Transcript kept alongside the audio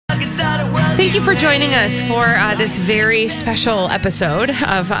Thank you for joining us for this very special episode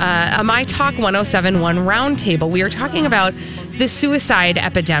of a My Talk 1071 Roundtable. We are talking about the suicide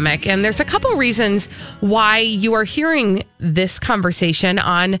epidemic, and there's a couple reasons why you are hearing this conversation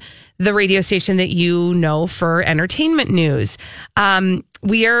on the radio station that you know for entertainment news.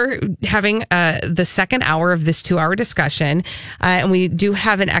 We are having the second hour of this 2-hour discussion, and we do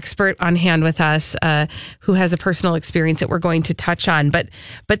have an expert on hand with us who has a personal experience that we're going to touch on. But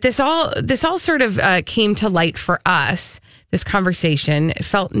this all sort of came to light for us. This conversation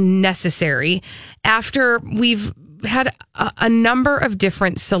felt necessary after we've had a number of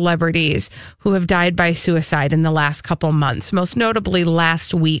different celebrities who have died by suicide in the last couple months. Most notably,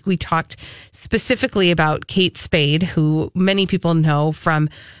 last week, we talked specifically about Kate Spade, who many people know from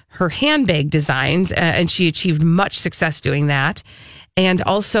her handbag designs, and she achieved much success doing that. And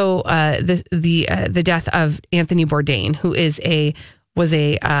also the death of Anthony Bourdain, who was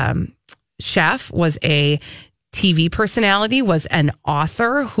a chef, was a TV personality, was an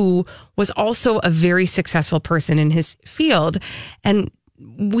author who was also a very successful person in his field. And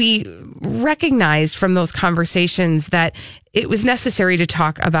we recognized from those conversations that it was necessary to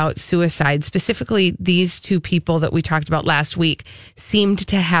talk about suicide. Specifically, these two people that we talked about last week seemed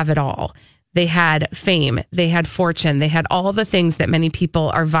to have it all. They had fame, they had fortune, they had all the things that many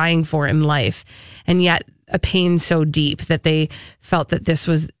people are vying for in life. And yet a pain so deep that they felt that this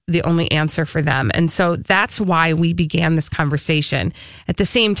was the only answer for them. And so that's why we began this conversation. At the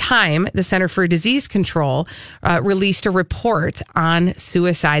same time, the Center for Disease Control released a report on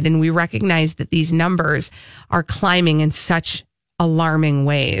suicide, and we recognized that these numbers are climbing in such alarming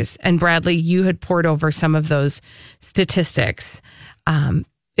ways. And Bradley, you had poured over some of those statistics.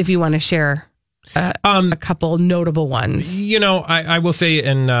 If you want to share a couple notable ones. You know, I will say,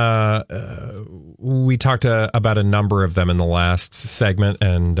 and we talked about a number of them in the last segment,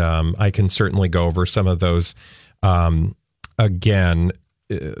 and I can certainly go over some of those again.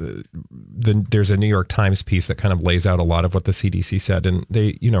 There's a New York Times piece that kind of lays out a lot of what the CDC said, and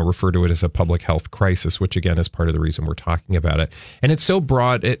they, refer to it as a public health crisis, which again is part of the reason we're talking about it. And it's so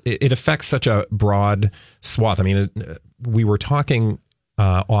broad; it affects such a broad swath. I mean, we were talking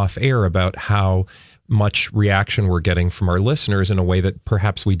off air about how much reaction we're getting from our listeners in a way that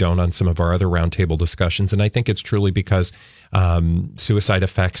perhaps we don't on some of our other roundtable discussions. And I think it's truly because suicide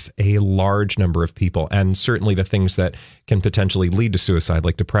affects a large number of people, and certainly the things that can potentially lead to suicide,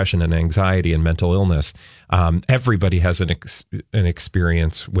 like depression and anxiety and mental illness. Everybody has an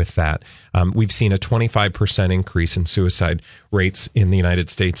experience with that. We've seen a 25% increase in suicide rates in the United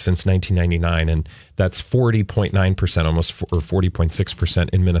States since 1999, and that's 40.9%, almost, or 40.6%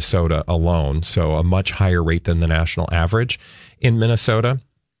 in Minnesota alone. So a much higher rate than the national average in Minnesota.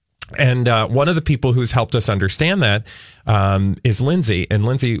 And one of the people who's helped us understand that is Lindsay. And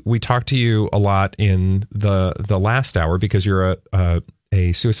Lindsay, we talked to you a lot in the last hour because you're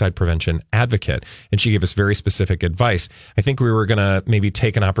a suicide prevention advocate, and she gave us very specific advice. I think we were going to maybe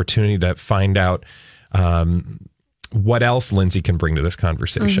take an opportunity to find out what else Lindsay can bring to this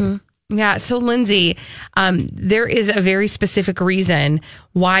conversation. Mm-hmm. Yeah. So Lindsay, there is a very specific reason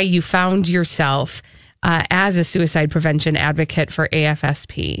why you found yourself as a suicide prevention advocate for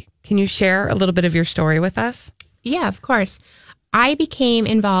AFSP. Can you share a little bit of your story with us? Yeah, of course. I became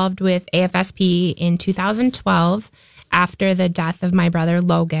involved with AFSP in 2012 after the death of my brother,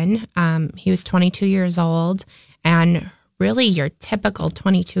 Logan. He was 22 years old, and really your typical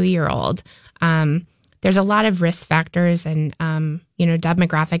 22-year-old. There's a lot of risk factors and,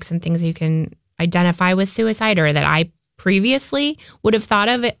 demographics and things you can identify with suicide, or that I previously would have thought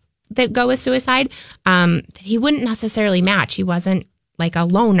of it that go with suicide, that he wouldn't necessarily match. He wasn't like a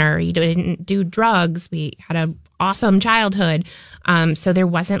loner. He didn't do drugs. We had an awesome childhood. So there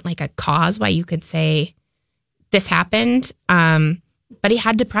wasn't like a cause why you could say this happened. But he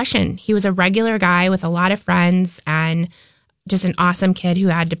had depression. He was a regular guy with a lot of friends and just an awesome kid who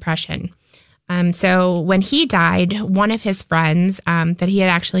had depression. So when he died, one of his friends that he had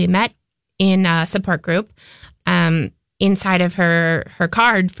actually met in a support group, inside of her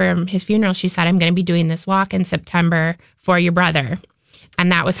card from his funeral, she said, "I'm going to be doing this walk in September for your brother."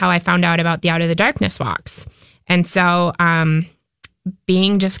 And that was how I found out about the Out of the Darkness walks. And so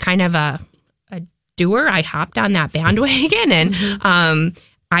being just kind of a doer, I hopped on that bandwagon, and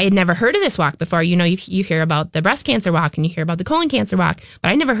I had never heard of this walk before. You hear about the breast cancer walk and you hear about the colon cancer walk,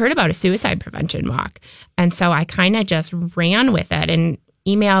 but I never heard about a suicide prevention walk. And so I kind of just ran with it and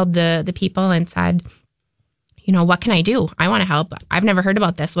emailed the people and said, what can I do? I want to help. I've never heard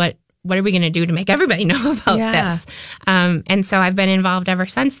about this. What are we going to do to make everybody know about this? And so I've been involved ever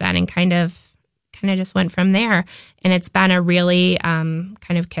since then, and kind of just went from there. And it's been a really kind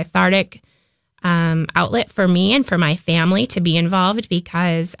of cathartic outlet for me and for my family to be involved,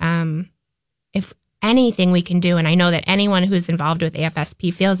 because if anything we can do, and I know that anyone who's involved with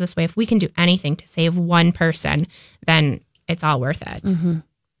AFSP feels this way, if we can do anything to save one person, then it's all worth it. Mm-hmm.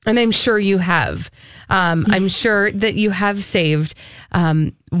 And I'm sure you have. I'm sure that you have saved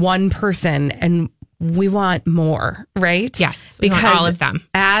one person, and we want more, right? Yes, we want all of them.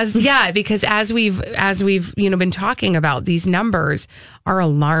 Because as we've been talking about, these numbers are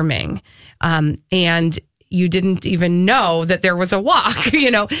alarming, and you didn't even know that there was a walk,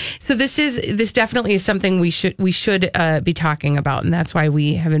 So this definitely is something we should be talking about, and that's why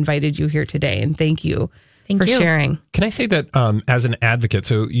we have invited you here today. And thank you for sharing. Can I say that as an advocate,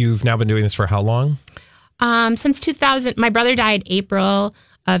 so you've now been doing this for how long? Since 2000. My brother died April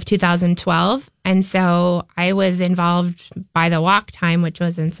of 2012, and so I was involved by the walk time, which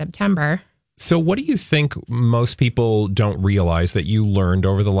was in September. So what do you think most people don't realize that you learned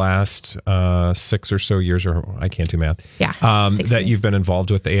over the last 6 or so years, or I can't do math, that you've been involved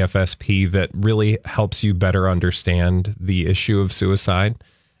with AFSP that really helps you better understand the issue of suicide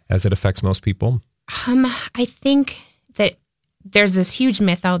as it affects most people? I think that there's this huge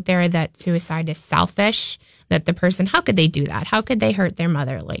myth out there that suicide is selfish, that the person, how could they do that? How could they hurt their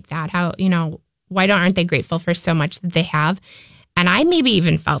mother like that? Why aren't they grateful for so much that they have? And I maybe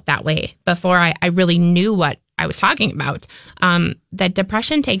even felt that way before I really knew what I was talking about, that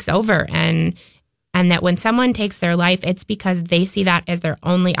depression takes over, and that when someone takes their life, it's because they see that as their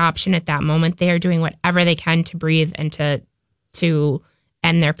only option at that moment. They are doing whatever they can to breathe and to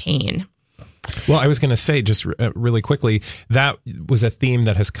end their pain. Well, I was going to say just really quickly, that was a theme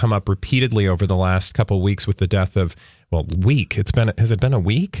that has come up repeatedly over the last couple of weeks with the death of, has it been a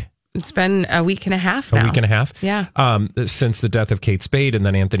week? It's been a week and a half now. A week and a half? Yeah. Since the death of Kate Spade and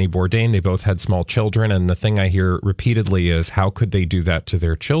then Anthony Bourdain, they both had small children. And the thing I hear repeatedly is, how could they do that to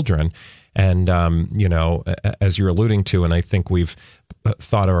their children? And, as you're alluding to, and I think we've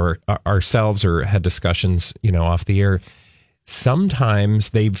thought ourselves or had discussions, off the air,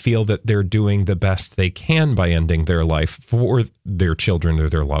 sometimes they feel that they're doing the best they can by ending their life for their children or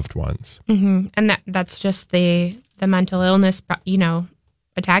their loved ones. Mm-hmm. And that's just the mental illness,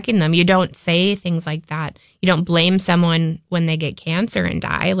 attacking them. You don't say things like that. You don't blame someone when they get cancer and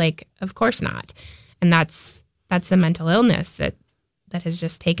die. Like, of course not. And that's the mental illness that has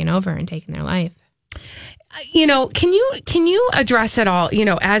just taken over and taken their life. Can you address it all,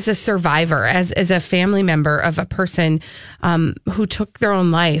 as a survivor, as a family member of a person who took their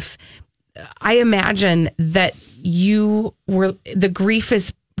own life? I imagine that the grief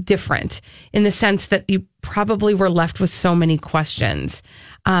is different in the sense that you probably were left with so many questions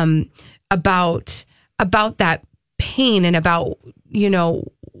about that pain and about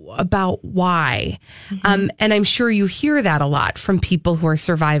why. Mm-hmm. And I'm sure you hear that a lot from people who are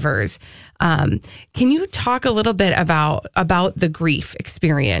survivors. Can you talk a little bit about the grief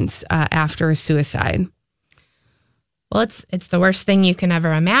experience after a suicide? Well, it's the worst thing you can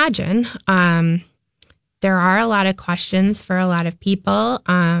ever imagine. There are a lot of questions for a lot of people.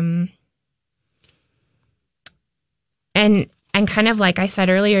 And kind of like I said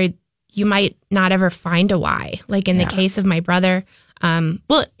earlier, you might not ever find a why. Like in the case of my brother,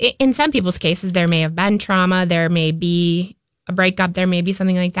 in some people's cases, there may have been trauma, there may be a breakup, there may be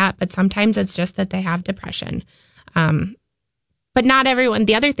something like that, but sometimes it's just that they have depression. But not everyone.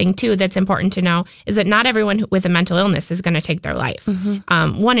 The other thing, too, that's important to know is that not everyone with a mental illness is going to take their life.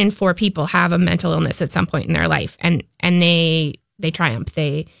 Mm-hmm. 1 in 4 people have a mental illness at some point in their life, and they triumph.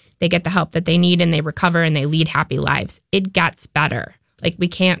 They get the help that they need, and they recover, and they lead happy lives. It gets better. Like, we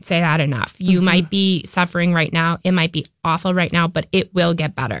can't say that enough. You mm-hmm. might be suffering right now. It might be awful right now, but it will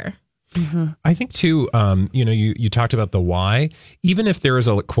get better. Mm-hmm. I think too, you talked about the why. Even if there is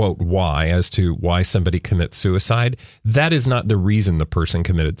a quote why as to why somebody commits suicide, that is not the reason the person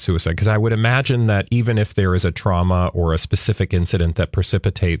committed suicide. Because I would imagine that even if there is a trauma or a specific incident that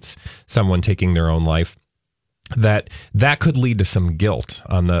precipitates someone taking their own life, that could lead to some guilt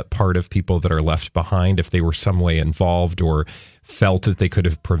on the part of people that are left behind if they were some way involved or felt that they could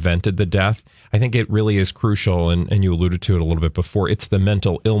have prevented the death. I think it really is crucial, and you alluded to it a little bit before, it's the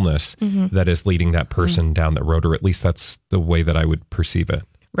mental illness mm-hmm. that is leading that person mm-hmm. down that road, or at least that's the way that I would perceive it.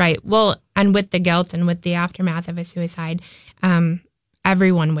 Right. Well, and with the guilt and with the aftermath of a suicide,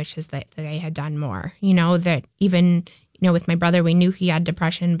 everyone wishes that they had done more. That even, with my brother, we knew he had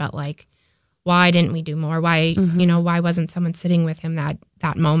depression, but like, why didn't we do more? Why, mm-hmm. Why wasn't someone sitting with him that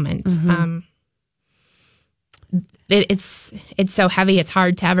moment? Mm-hmm. It's so heavy. It's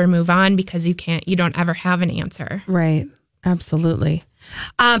hard to ever move on because you don't ever have an answer. Right. Absolutely.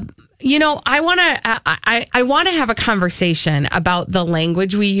 I want to have a conversation about the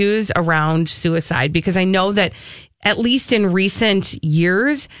language we use around suicide, because I know that at least in recent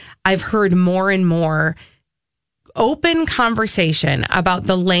years, I've heard more and more open conversation about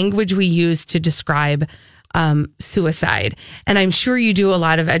the language we use to describe suicide. And I'm sure you do a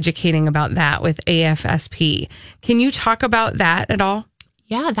lot of educating about that with AFSP. Can you talk about that at all?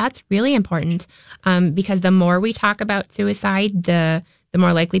 Yeah, that's really important, because the more we talk about suicide, the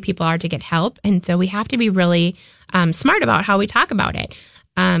more likely people are to get help. And so we have to be really smart about how we talk about it.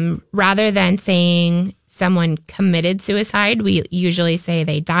 Rather than saying someone committed suicide, we usually say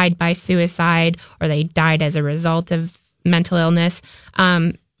they died by suicide or they died as a result of mental illness.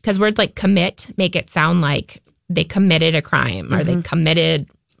 Because words like commit make it sound like they committed a crime or they committed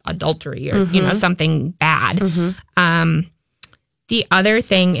adultery or something bad. The other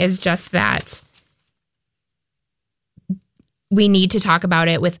thing is just that we need to talk about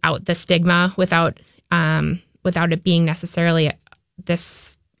it without the stigma, without it being necessarily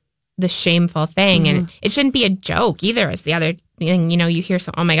the shameful thing. And it shouldn't be a joke either. As the other thing, you hear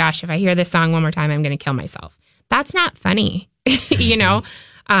oh my gosh, if I hear this song one more time, I'm going to kill myself. That's not funny.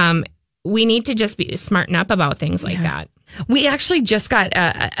 We need to just smarten up about things like that. We actually just got,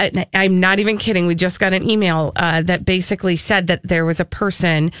 I'm not even kidding, we just got an email that basically said that there was a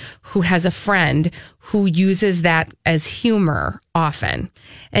person who has a friend who uses that as humor often.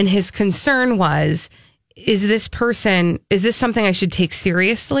 And his concern was, is this something I should take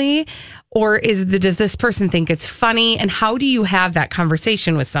seriously? Or does this person think it's funny? And how do you have that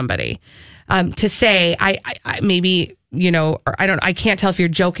conversation with somebody to say, I maybe, or I can't tell if you're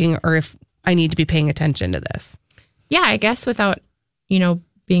joking or if I need to be paying attention to this. Yeah, I guess without,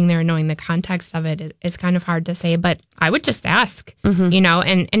 being there and knowing the context of it, it's kind of hard to say, but I would just ask,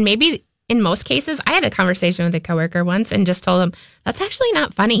 and maybe in most cases, I had a conversation with a coworker once and just told them that's actually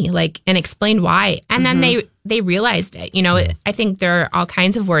not funny, and explained why. And then they realized it. I think there are all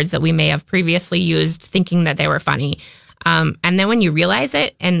kinds of words that we may have previously used thinking that they were funny. And then when you realize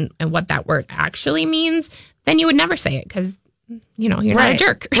it and what that word actually means, then you would never say it because you're not a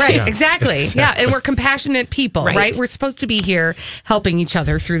jerk. Right, yeah. Exactly. Yeah, and we're compassionate people, right? We're supposed to be here helping each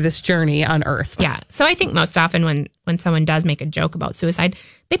other through this journey on Earth. Yeah. So I think most often when someone does make a joke about suicide,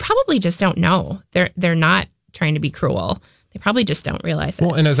 they probably just don't know. They're not trying to be cruel. They probably just don't realize it.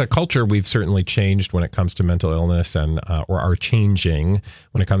 Well, and as a culture, we've certainly changed when it comes to mental illness and or are changing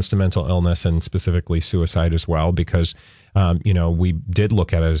when it comes to mental illness and specifically suicide as well, because we did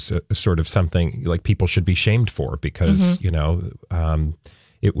look at it as a sort of something like people should be shamed for because,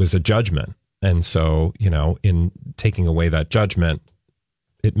 it was a judgment. And so, in taking away that judgment,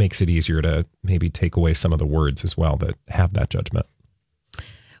 it makes it easier to maybe take away some of the words as well that have that judgment.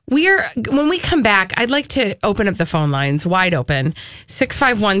 When we come back, I'd like to open up the phone lines wide open,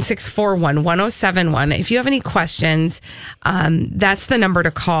 651-641-1071. If you have any questions, that's the number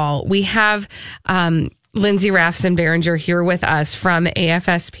to call. We have Lindsay Rafson-Beringer here with us from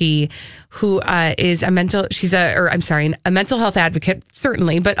AFSP, who is a mental health advocate,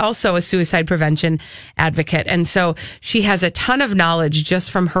 certainly, but also a suicide prevention advocate. And so she has a ton of knowledge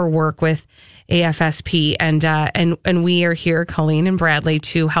just from her work with AFSP, and we are here, Colleen and Bradley,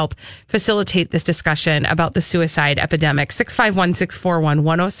 to help facilitate this discussion about the suicide epidemic.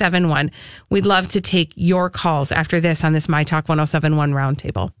 651-641-1071. We'd love to take your calls after this on this My Talk 1071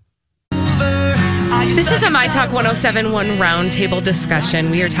 Roundtable. This is a My Talk 1071 Roundtable discussion.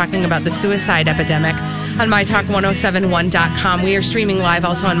 We are talking about the suicide epidemic on MyTalk1071.com. We are streaming live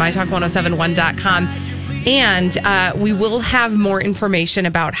also on MyTalk1071.com. And we will have more information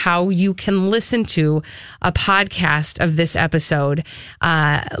about how you can listen to a podcast of this episode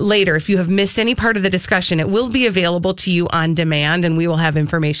later. If you have missed any part of the discussion, it will be available to you on demand, and we will have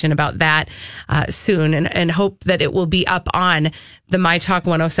information about that soon, and hope that it will be up on the My Talk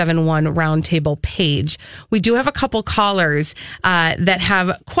 1071 Roundtable page. We do have a couple callers that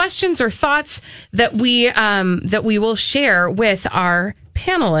have questions or thoughts that we will share with our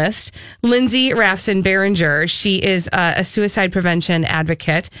panelist, Lindsay Rafson-Beringer. She is a suicide prevention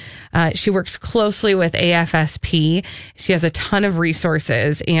advocate. She works closely with AFSP. She has a ton of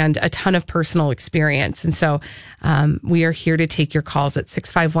resources and a ton of personal experience. And so we are here to take your calls at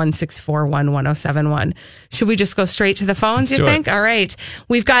 651-641-1071. Should we just go straight to the phones, you think? All right.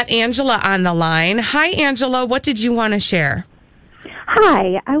 We've got Angela on the line. Hi, Angela. What did you want to share?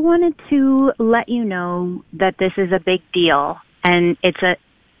 Hi. I wanted to let you know that this is a big deal. And it's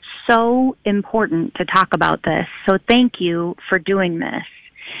so important to talk about this. So thank you for doing this.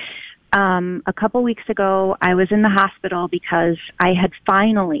 A couple weeks ago, I was in the hospital because I had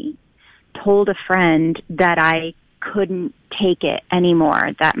finally told a friend that I couldn't take it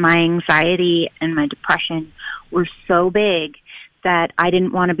anymore, that my anxiety and my depression were so big that I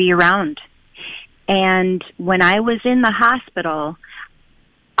didn't want to be around. And when I was in the hospital,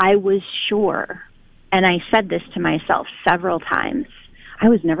 I was sure, and I said this to myself several times, I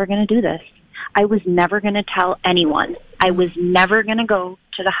was never going to do this. I was never going to tell anyone. I was never going to go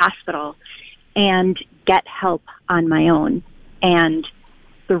to the hospital and get help on my own. And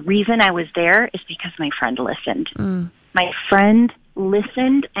the reason I was there is because my friend listened. My friend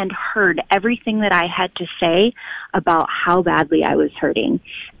listened and heard everything that I had to say about how badly I was hurting.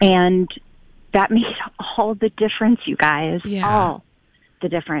 And that made all the difference, you guys. Yeah. All the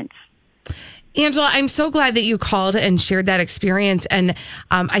difference. Angela, I'm so glad that you called and shared that experience. And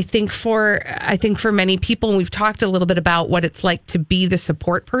I think for many people, and we've talked a little bit about what it's like to be the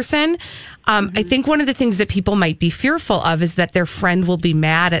support person. I think one of the things that people might be fearful of is that their friend will be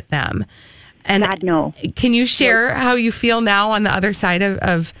mad at them. And God, no. Can you share how you feel now on the other side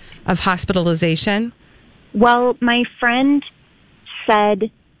of hospitalization? Well, my friend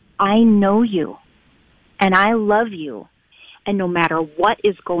said, I know you and I love you. And no matter what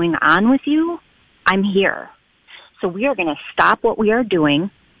is going on with you, I'm here. So we are going to stop what we are doing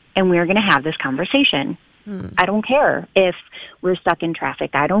and we are going to have this conversation. I don't care if we're stuck in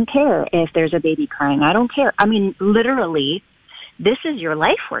traffic. I don't care if there's a baby crying. I don't care. I mean, literally, this is your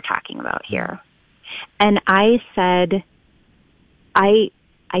life we're talking about here. And I said, I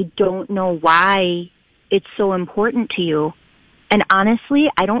don't know why it's so important to you. And honestly,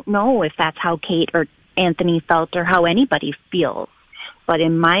 I don't know if that's how Kate or Anthony felt or how anybody feels. But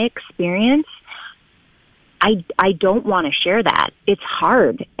in my experience, I don't want to share that. It's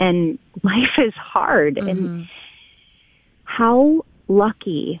hard and life is hard. And how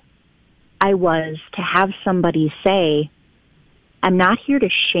lucky I was to have somebody say, I'm not here to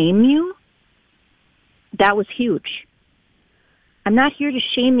shame you. That was huge. I'm not here to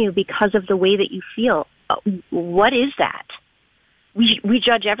shame you because of the way that you feel. What is that? We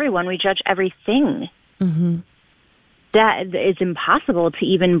judge everyone. We judge everything. That is impossible to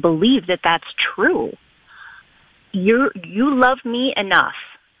even believe that that's true. You love me enough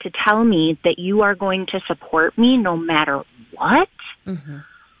to tell me that you are going to support me no matter what?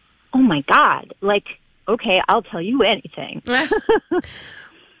 Oh my God. Like, okay, I'll tell you anything.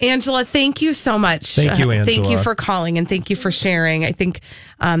 Angela, thank you so much. Thank you, Angela. Thank you for calling and thank you for sharing. I think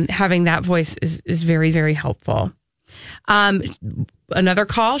having that voice is very, very helpful. Another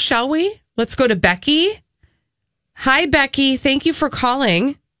call, shall we? Let's go to Becky. Hi, Becky. Thank you for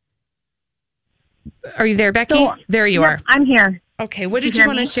calling. Are you there, Becky? So, there you are. I'm here. Okay. What did you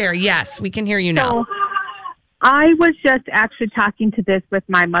want to share? Yes, we can hear you now. So, I was just actually talking to this with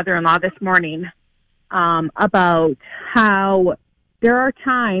my mother-in-law this morning about how there are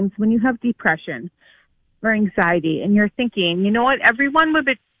times when you have depression or anxiety and you're thinking, you know what, everyone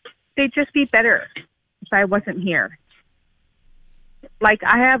they'd just be better if I wasn't here. Like,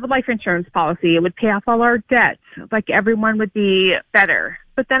 I have a life insurance policy. It would pay off all our debts. Like, everyone would be better.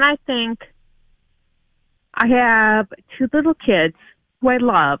 But then I think I have 2 little kids who I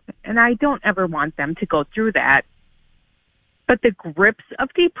love, and I don't ever want them to go through that. But the grips of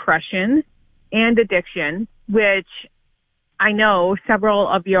depression and addiction, which I know several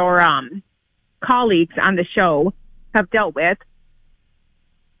of your colleagues on the show have dealt with,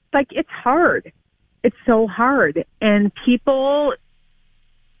 like, it's hard. It's so hard. And people,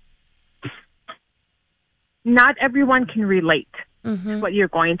 not everyone can relate to what you're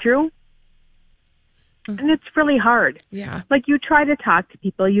going through. And it's really hard. Yeah. Like, you try to talk to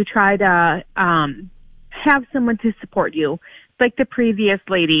people. You try to have someone to support you. Like the previous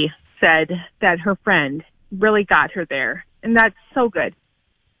lady said that her friend really got her there. And that's so good.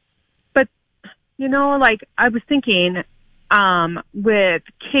 But, you know, like, I was thinking with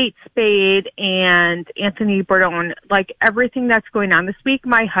Kate Spade and Anthony Bourdain, like, everything that's going on this week,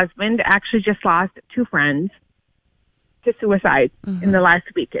 my husband actually just lost 2 friends to suicide in the last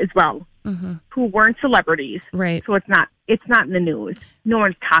week as well, who weren't celebrities. Right. So it's not in the news. No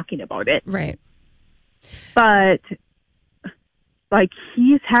one's talking about it. Right. But, like,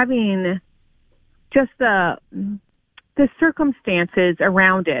 he's having just the circumstances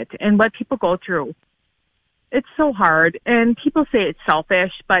around it and what people go through. It's so hard. And people say it's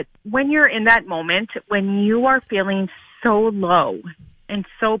selfish, but when you're in that moment, when you are feeling so low and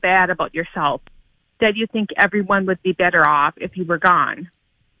so bad about yourself that you think everyone would be better off if you were gone.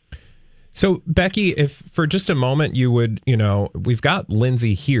 So, Becky, if for just a moment you would, we've got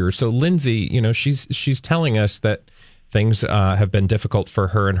Lindsay here. So, Lindsay, she's telling us that Things have been difficult for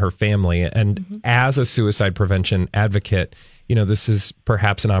her and her family. And as a suicide prevention advocate, this is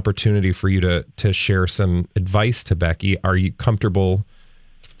perhaps an opportunity for you to share some advice to Becky. Are you comfortable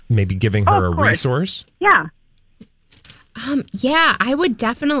maybe giving her a resource? Yeah. Yeah, I would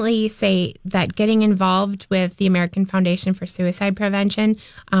definitely say that getting involved with the American Foundation for Suicide Prevention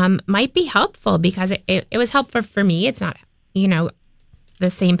might be helpful, because it was helpful for me. It's not, the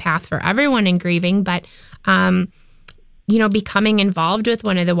same path for everyone in grieving, but, becoming involved with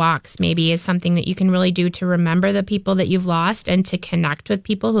one of the walks maybe is something that you can really do to remember the people that you've lost and to connect with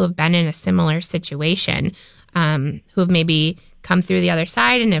people who have been in a similar situation, who have maybe come through the other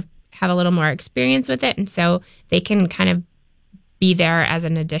side and have a little more experience with it. And so they can kind of be there as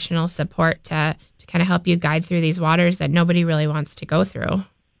an additional support to kind of help you guide through these waters that nobody really wants to go through.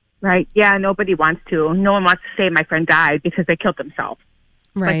 Right. Yeah, nobody wants to. No one wants to say my friend died because they killed themselves.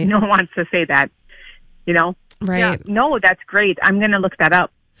 Right. Like, no one wants to say that, Right. Yeah, no, that's great. I'm going to look that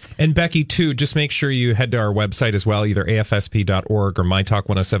up. And Becky, too, just make sure you head to our website as well, either afsp.org or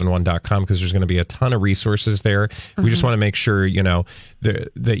mytalk1071.com, because there's going to be a ton of resources there. We just want to make sure,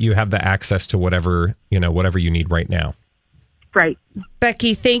 that you have the access to whatever you need right now. Right.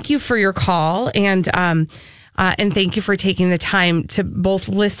 Becky, thank you for your call, and thank you for taking the time to both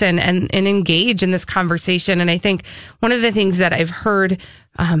listen and engage in this conversation. And I think one of the things that I've heard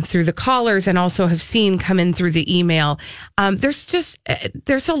through the callers and also have seen come in through the email,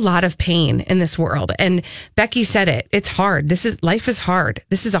 there's a lot of pain in this world. And Becky said it. It's hard. Life is hard.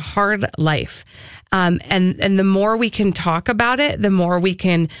 This is a hard life. And the more we can talk about it, the more we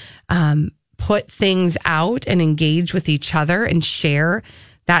can put things out and engage with each other and share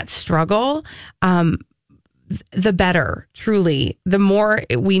that struggle, the better, truly. The more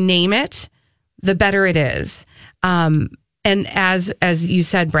we name it, the better it is. And as you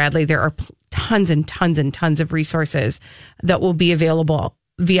said, Bradley, there are tons and tons and tons of resources that will be available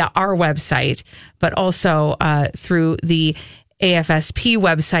via our website, but also through the AFSP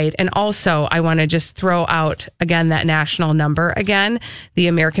website. And also, I want to just throw out again that national number again,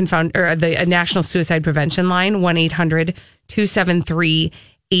 the the National Suicide Prevention Line,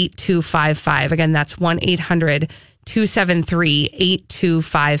 1-800-273-8255. Again, that's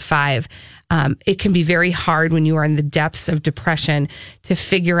 1-800-273-8255. It can be very hard when you are in the depths of depression to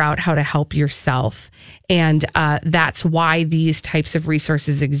figure out how to help yourself. And that's why these types of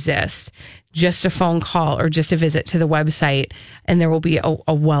resources exist. Just a phone call or just a visit to the website, and there will be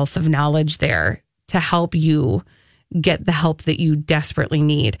a wealth of knowledge there to help you get the help that you desperately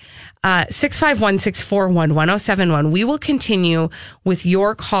need. 651-641-1071. We will continue with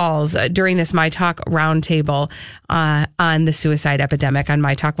your calls during this My Talk roundtable on the suicide epidemic on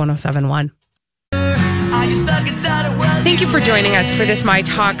My Talk 1071. Thank you for joining us for this My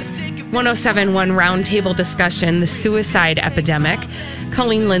Talk 1071 roundtable discussion, the suicide epidemic.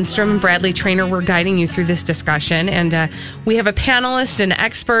 Colleen Lindstrom and Bradley Trainer, we're guiding you through this discussion. And we have a panelist, an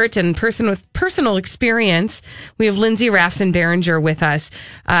expert, and person with personal experience. We have Lindsay Rafson-Berenger with us,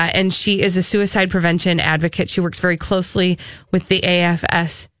 and she is a suicide prevention advocate. She works very closely with the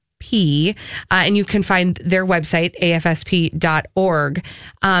AFSP, and you can find their website, afsp.org.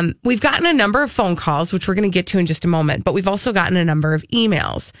 We've gotten a number of phone calls, which we're going to get to in just a moment, but we've also gotten a number of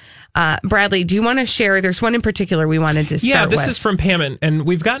emails. Bradley, do you want to share? There's one in particular we wanted to start with. Yeah, this is from Pam, and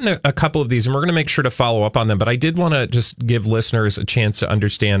we've gotten a couple of these, and we're going to make sure to follow up on them. But I did want to just give listeners a chance to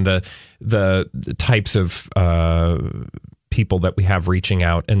understand the types of people that we have reaching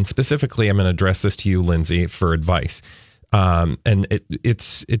out. And specifically, I'm going to address this to you, Lindsay, for advice. And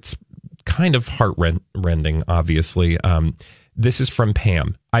it's kind of heart-rending, obviously. This is from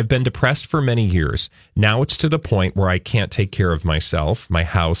Pam. I've been depressed for many years. Now it's to the point where I can't take care of myself, my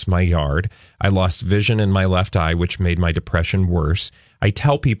house, my yard. I lost vision in my left eye, which made my depression worse. I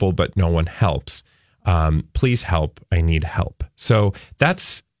tell people, but no one helps. Please help. I need help. So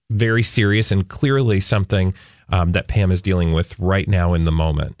that's very serious and clearly something that Pam is dealing with right now in the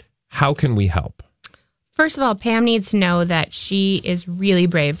moment. How can we help? First of all, Pam needs to know that she is really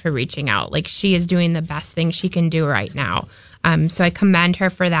brave for reaching out. Like, she is doing the best thing she can do right now. So I commend her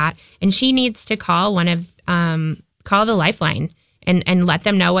for that. And she needs to call call the Lifeline and let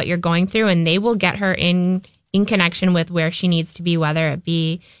them know what you're going through, and they will get her in connection with where she needs to be, whether it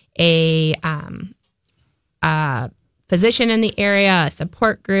be a physician in the area, a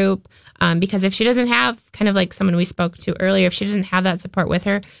support group, because if she doesn't have, kind of like someone we spoke to earlier, if she doesn't have that support with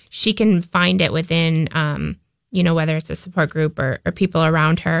her, she can find it within whether it's a support group or people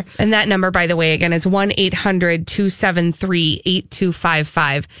around her. And that number, by the way, again, is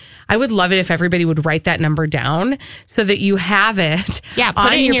 1-800-273-8255. I would love it if everybody would write that number down so that you have it. Yeah,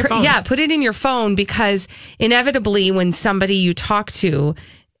 put it in your phone. Yeah, put it in your phone, because inevitably when somebody you talk to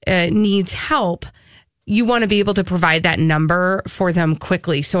needs help, you want to be able to provide that number for them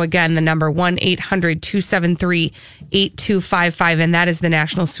quickly. So again, the number 1-800-273-8255, and that is the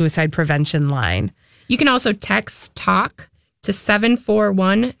National Suicide Prevention Line. You can also text TALK to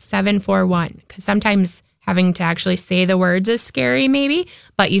 741-741, because sometimes having to actually say the words is scary maybe,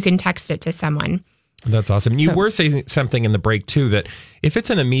 but you can text it to someone. That's awesome. You were saying something in the break too, that if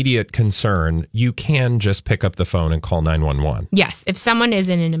it's an immediate concern, you can just pick up the phone and call 911. Yes. If someone is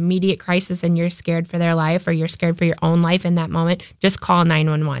in an immediate crisis and you're scared for their life, or you're scared for your own life in that moment, just call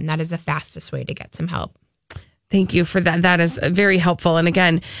 911. That is the fastest way to get some help. Thank you for that. That is very helpful. And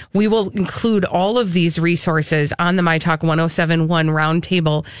again, we will include all of these resources on the My Talk 1071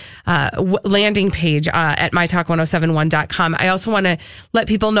 Roundtable landing page at mytalk1071.com. I also want to let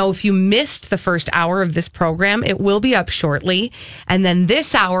people know, if you missed the first hour of this program, it will be up shortly. And then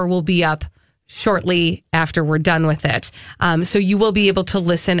this hour will be up shortly after we're done with it. So you will be able to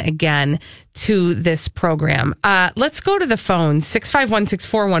listen again to this program. Let's go to the phone,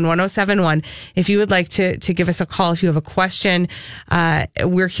 651-641-1071. If you would like to give us a call, if you have a question,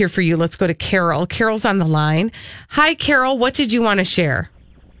 we're here for you. Let's go to Carol. Carol's on the line. Hi, Carol. What did you want to share?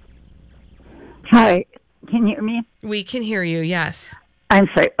 Hi. Can you hear me? We can hear you, yes. I'm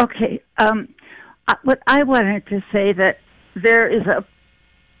sorry. Okay. What I wanted to say, that there is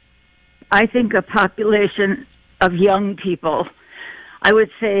I think a population of young people, I would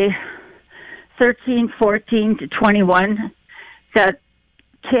say 13, 14 to 21, that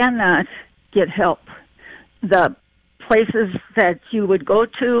cannot get help. The places that you would go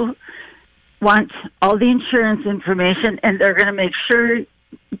to want all the insurance information, and they're going to make sure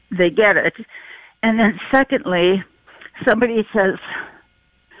they get it. And then secondly, somebody says,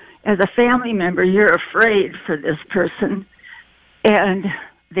 as a family member, you're afraid for this person, and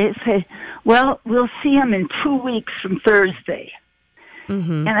they say, well, we'll see him in 2 weeks from Thursday.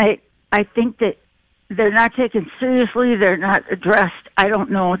 Mm-hmm. And I think that they're not taken seriously. They're not addressed. I don't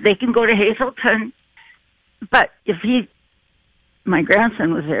know. They can go to Hazelton. But my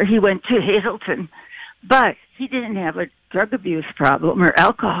grandson was there. He went to Hazelton. But he didn't have a drug abuse problem or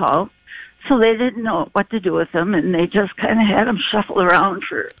alcohol. So they didn't know what to do with him. And they just kind of had him shuffle around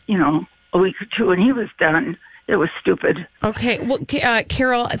for, a week or two. And he was done. It was stupid. Okay. Well,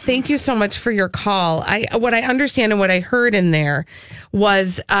 Carol, thank you so much for your call. What I understand and what I heard in there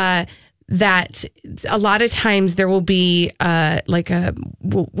was that a lot of times there will be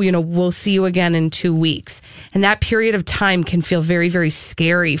we'll see you again in 2 weeks. And that period of time can feel very, very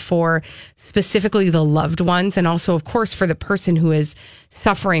scary for specifically the loved ones, and also, of course, for the person who is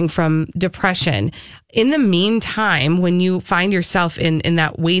suffering from depression. In the meantime, when you find yourself in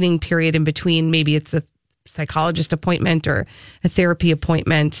that waiting period in between, maybe it's a psychologist appointment or a therapy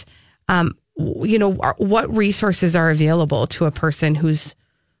appointment, what resources are available to a person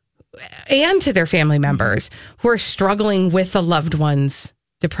and to their family members who are struggling with a loved one's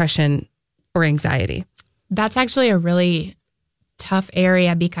depression or anxiety? That's actually a really tough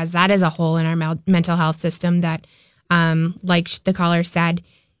area, because that is a hole in our mental health system that, like the caller said,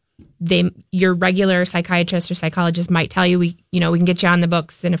 your regular psychiatrist or psychologist might tell you, we can get you on the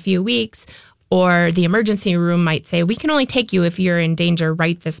books in a few weeks. Or the emergency room might say, we can only take you if you're in danger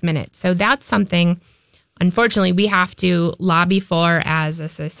right this minute. So that's something, unfortunately, we have to lobby for as a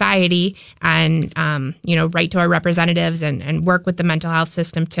society, and, write to our representatives and work with the mental health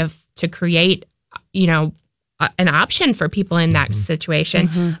system to create, an option for people in that situation.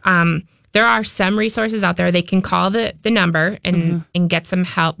 Mm-hmm. There are some resources out there. They can call the number and get some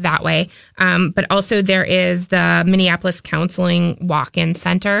help that way. But also there is the Minneapolis Counseling Walk-In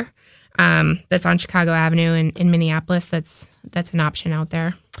Center. That's on Chicago Avenue in Minneapolis. That's an option out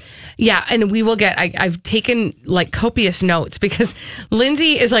there. Yeah, and we will get, I've taken copious notes, because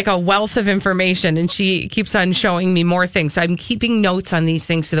Lindsay is like a wealth of information, and she keeps on showing me more things. So I'm keeping notes on these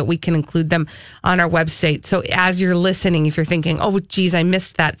things so that we can include them on our website. So as you're listening, if you're thinking, oh, geez, I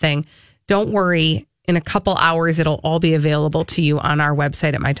missed that thing, don't worry. In a couple hours, it'll all be available to you on our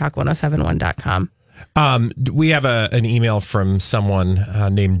website at mytalk1071.com. We have an email from someone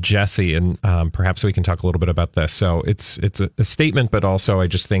named Jesse, and perhaps we can talk a little bit about this. So it's a statement, but also I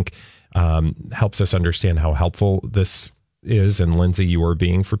just think helps us understand how helpful this is, and Lindsay, you are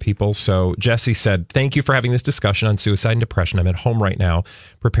being for people. So Jesse said, thank you for having this discussion on suicide and depression. I'm at home right now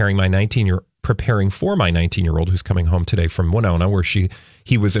preparing my 19 preparing for my 19-year-old who's coming home today from Winona, where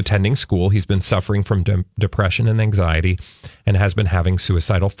he was attending school. He's been suffering from depression and anxiety and has been having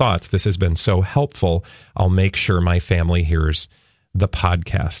suicidal thoughts. This has been so helpful. I'll make sure my family hears the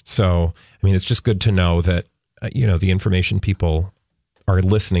podcast. So, I mean, it's just good to know that, the information people are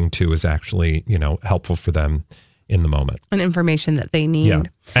listening to is actually, helpful for them in the moment. And information that they need. Yeah.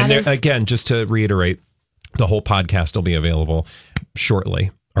 And again, just to reiterate, the whole podcast will be available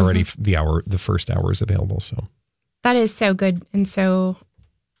shortly. Already the first hour is available. So that is so good and so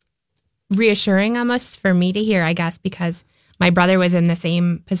reassuring almost for me to hear, I guess, because my brother was in the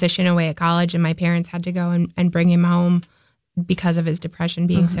same position away at college and my parents had to go and bring him home because of his depression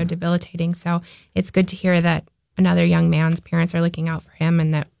being so debilitating. So it's good to hear that another young man's parents are looking out for him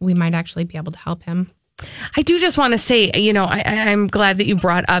and that we might actually be able to help him. I do just want to say, I'm glad that you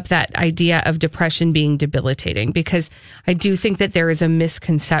brought up that idea of depression being debilitating, because I do think that there is a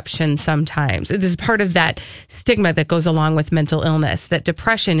misconception sometimes. This is part of that stigma that goes along with mental illness, that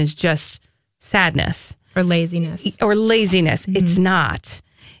depression is just sadness. Or laziness. It's not.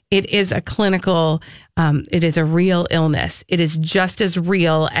 It is a clinical, it is a real illness. It is just as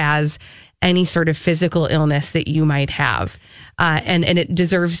real as any sort of physical illness that you might have. And it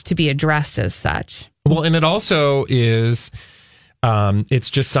deserves to be addressed as such. Well, and it also is, it's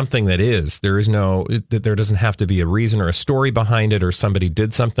just something that is. There is there doesn't have to be a reason or a story behind it, or somebody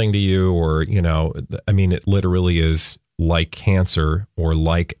did something to you, or, it literally is like cancer or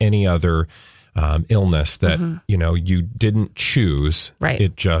like any other illness that, you didn't choose. Right.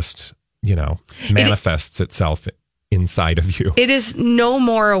 It just, manifests itself inside of you. It is no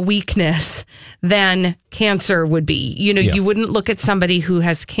more a weakness than cancer would be. You wouldn't look at somebody who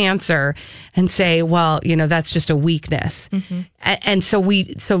has cancer and say, well, that's just a weakness. And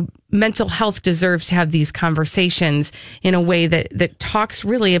so mental health deserves to have these conversations in a way that talks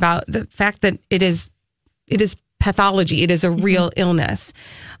really about the fact that it is pathology. It is a real illness.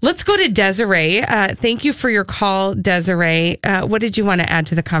 Let's go to Desiree. Thank you for your call, Desiree. What did you want to add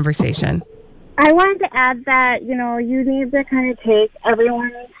to the conversation? I wanted to add that, you need to kind of take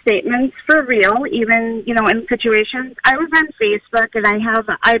everyone's statements for real, even, in situations. I was on Facebook and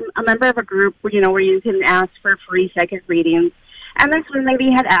I'm a member of a group, where you can ask for free second readings. And this one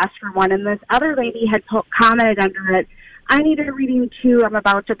lady had asked for one, and this other lady had commented under it, I need a reading too, I'm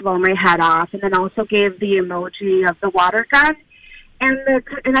about to blow my head off, and then also gave the emoji of the water gun.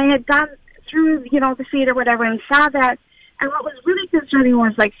 And I had gone through, the feed or whatever and saw that. And what was really concerning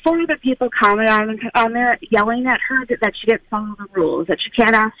was, 4 other people commented on there, yelling at her that she didn't follow the rules, that she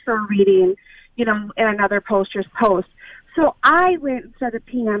can't ask for a reading, in another poster's post. So I went and started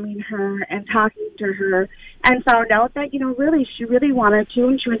PMing her and talking to her and found out that, really, she really wanted to,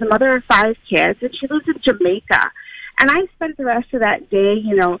 and she was a mother of 5 kids, and she lives in Jamaica. And I spent the rest of that day,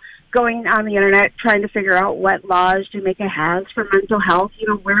 going on the internet trying to figure out what laws Jamaica has for mental health,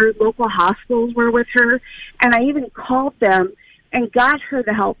 where local hospitals were with her. And I even called them and got her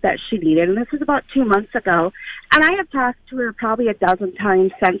the help that she needed. And this was about 2 months ago. And I have talked to her probably a dozen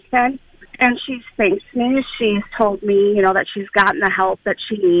times since then. And she's thanked me. She's told me, that she's gotten the help that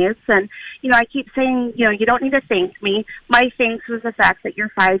she needs. And, I keep saying, you don't need to thank me. My thanks was the fact that your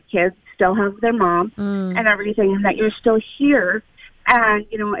 5 kids still have their mom and everything, and that you're still here. And,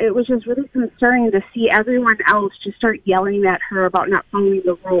 it was just really concerning to see everyone else just start yelling at her about not following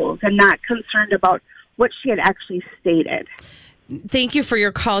the rules and not concerned about what she had actually stated. Thank you for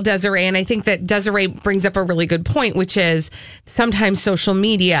your call, Desiree. And I think that Desiree brings up a really good point, which is sometimes social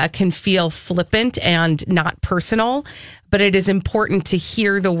media can feel flippant and not personal, but it is important to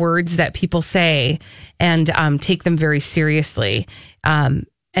hear the words that people say and take them very seriously and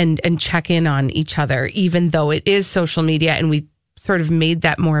check in on each other, even though it is social media and we sort of made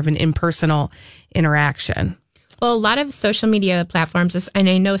that more of an impersonal interaction. Well, a lot of social media platforms, and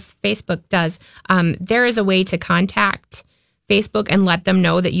I know Facebook does, there is a way to contact Facebook and let them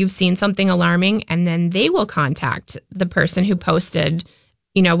know that you've seen something alarming, and then they will contact the person who posted,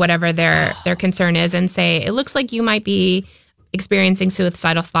 whatever their concern is, and say, it looks like you might be experiencing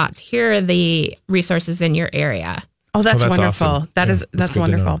suicidal thoughts. Here are the resources in your area. Oh, that's wonderful. Awesome. That's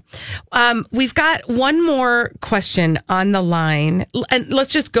wonderful. We've got one more question on the line, and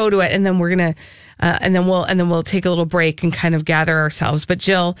let's just go to it, and then we're gonna, and then we'll take a little break and kind of gather ourselves. But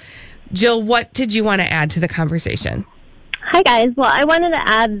Jill, what did you want to add to the conversation? Hi guys. Well, I wanted to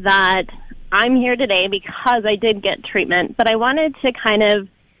add that I'm here today because I did get treatment, but I wanted to kind of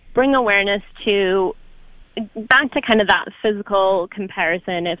bring awareness back to kind of that physical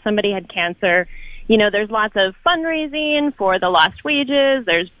comparison. If somebody had cancer, there's lots of fundraising for the lost wages.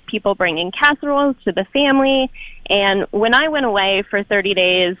 There's people bringing casseroles to the family. And when I went away for 30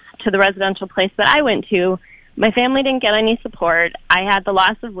 days to the residential place that I went to, my family didn't get any support. I had the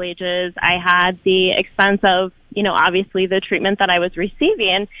loss of wages. I had the expense of, obviously the treatment that I was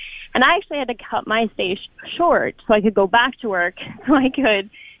receiving. And I actually had to cut my stay short so I could go back to work, so I could,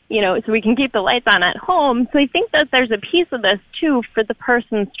 so we can keep the lights on at home. So I think that there's a piece of this, too, for the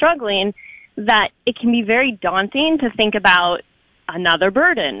person struggling, that it can be very daunting to think about another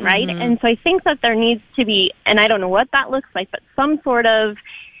burden, right? Mm-hmm. And so I think that there needs to be, and I don't know what that looks like, but some sort of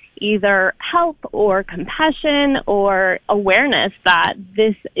either help or compassion or awareness that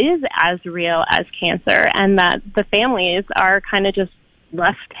this is as real as cancer, and that the families are kind of just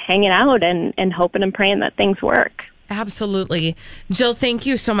left hanging out and hoping and praying that things work. Absolutely. Jill, thank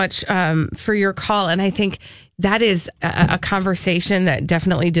you so much for your call. And I think that is a conversation that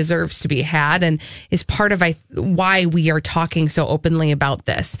definitely deserves to be had, and is part of why we are talking so openly about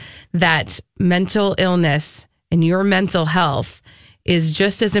this, that mental illness and your mental health is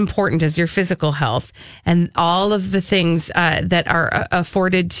just as important as your physical health, and all of the things that are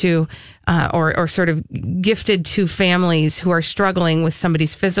afforded to or sort of gifted to families who are struggling with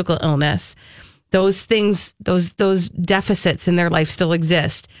somebody's physical illness. Those things, those deficits in their life still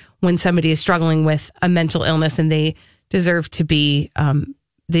exist when somebody is struggling with a mental illness, and they deserve to be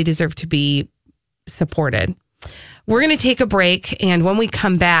supported. We're going to take a break, and when we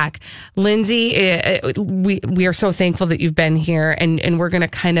come back, Lindsay, we are so thankful that you've been here, and we're going to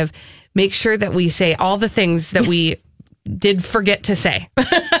kind of make sure that we say all the things that we did forget to say.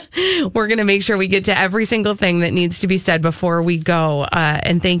 We're going to make sure we get to every single thing that needs to be said before we go.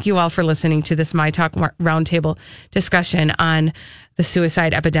 And thank you all for listening to this My Talk Roundtable discussion on the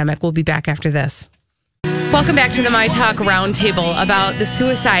suicide epidemic. We'll be back after this. Welcome back to the My Talk Roundtable about the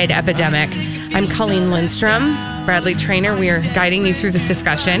suicide epidemic. I'm Colleen Lindstrom, Bradley Trainer. We are guiding you through this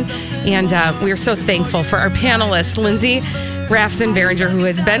discussion, and we are so thankful for our panelist, Lindsay Rafson-Behringer, who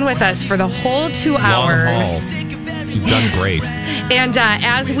has been with us for the whole 2 hours. You've done great. And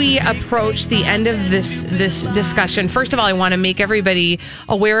as we approach the end of this discussion, first of all, I want to make everybody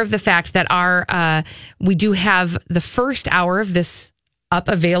aware of the fact that we do have the first hour of this up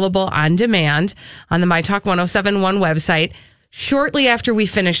available on demand on the My Talk 1071 website. Shortly after we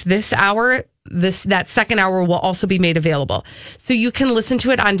finish this hour, that second hour will also be made available. So you can listen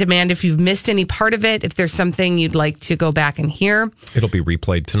to it on demand if you've missed any part of it, if there's something you'd like to go back and hear. It'll be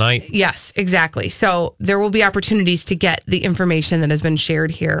replayed tonight. Yes, exactly. So there will be opportunities to get the information that has been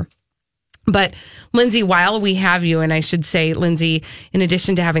shared here. But Lindsay, while we have you, and I should say, Lindsay, in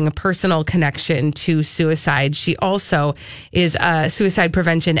addition to having a personal connection to suicide, she also is a suicide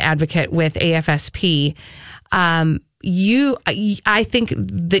prevention advocate with AFSP. I think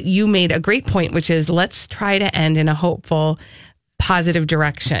that you made a great point, which is let's try to end in a hopeful, positive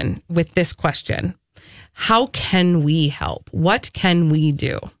direction with this question. How can we help? What can we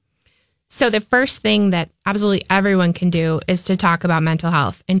do? So the first thing that absolutely everyone can do is to talk about mental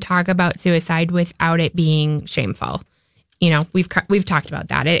health and talk about suicide without it being shameful. We've talked about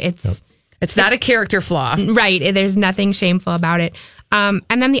that. It's not a character flaw. Right. There's nothing shameful about it. And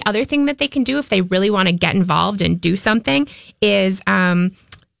then the other thing that they can do if they really want to get involved and do something is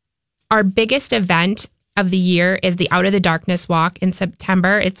our biggest event of the year is the Out of the Darkness Walk in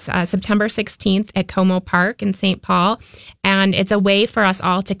September. It's September 16th at Como Park in St. Paul. And it's a way for us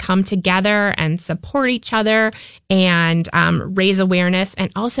all to come together and support each other and raise awareness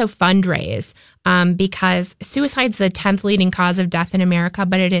and also fundraise because suicide's the 10th leading cause of death in America,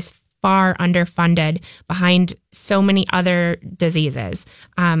 but it is far underfunded behind so many other diseases.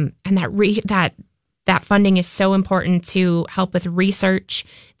 And that funding is so important to help with research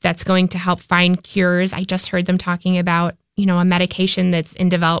that's going to help find cures. I just heard them talking about, a medication that's in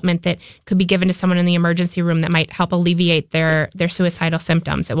development that could be given to someone in the emergency room that might help alleviate their suicidal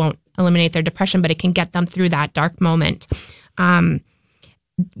symptoms. It won't eliminate their depression, but it can get them through that dark moment.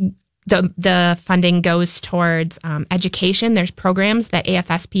 The funding goes towards education. There's programs that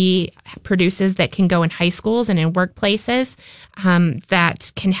AFSP produces that can go in high schools and in workplaces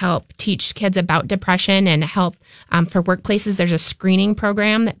that can help teach kids about depression and help for workplaces. There's a screening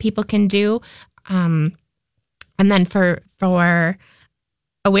program that people can do. And then for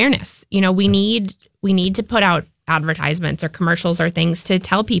awareness, we need to put out advertisements or commercials or things to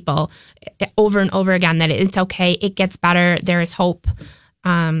tell people over and over again that it's okay. It gets better. There is hope.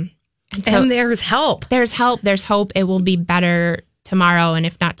 And there's help. There's help. There's hope. It will be better tomorrow, and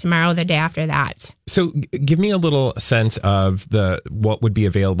if not tomorrow, the day after that. So give me a little sense of what would be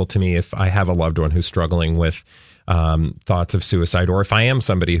available to me if I have a loved one who's struggling with thoughts of suicide, or if I am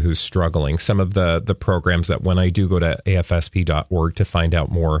somebody who's struggling, some of the programs that when I do go to afsp.org to find out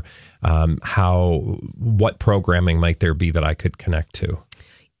more, what programming might there be that I could connect to?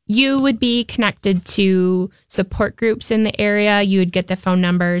 You would be connected to support groups in the area. You would get the phone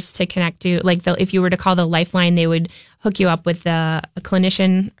numbers to connect to, like if you were to call the Lifeline, they would hook you up with a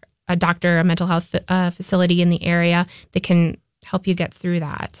clinician, a doctor, a mental health facility in the area that can help you get through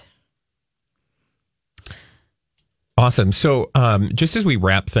that. Awesome. So just as we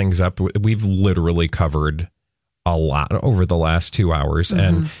wrap things up, we've literally covered a lot over the last 2 hours.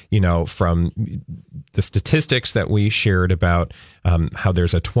 And, from the statistics that we shared about how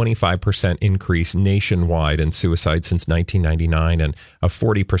there's a 25% increase nationwide in suicide since 1999 and a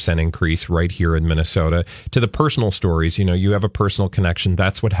 40% increase right here in Minnesota, to the personal stories, you have a personal connection.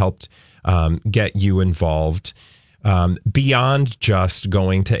 That's what helped get you involved. Beyond just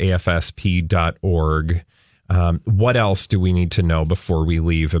going to afsp.org, what else do we need to know before we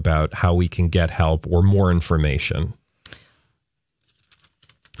leave about how we can get help or more information?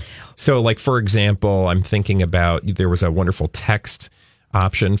 So, like, for example, I'm thinking about, there was a wonderful text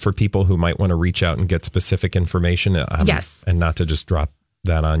option for people who might want to reach out and get specific information. Yes. And not to just drop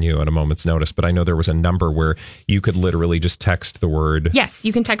that on you at a moment's notice, but I know there was a number where you could literally just text the word. Yes,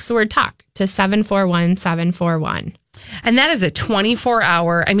 you can text the word TALK to 741-741. And that is a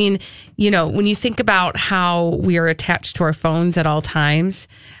 24-hour. I mean, when you think about how we are attached to our phones at all times,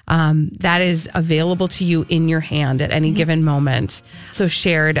 that is available to you in your hand at any given moment. So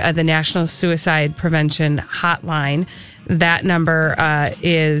shared the National Suicide Prevention Hotline. That number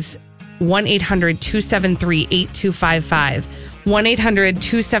is 1-800-273-8255.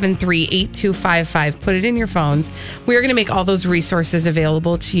 1-800-273-8255. Put it in your phones. We are going to make all those resources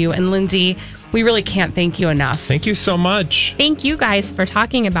available to you. And Lindsay, we really can't thank you enough. Thank you so much. Thank you guys for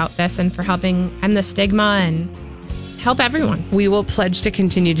talking about this and for helping end the stigma and help everyone. We will pledge to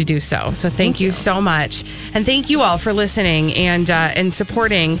continue to do so. So thank you so much. And thank you all for listening and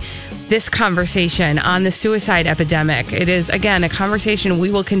supporting this conversation on the suicide epidemic. It is, again, a conversation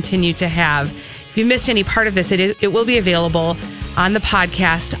we will continue to have. If you missed any part of this, it will be available on the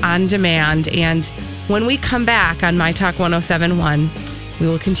podcast on demand. And when we come back on My Talk 1071, we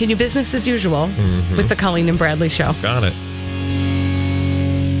will continue business as usual with the Colleen and Bradley Show. Got it.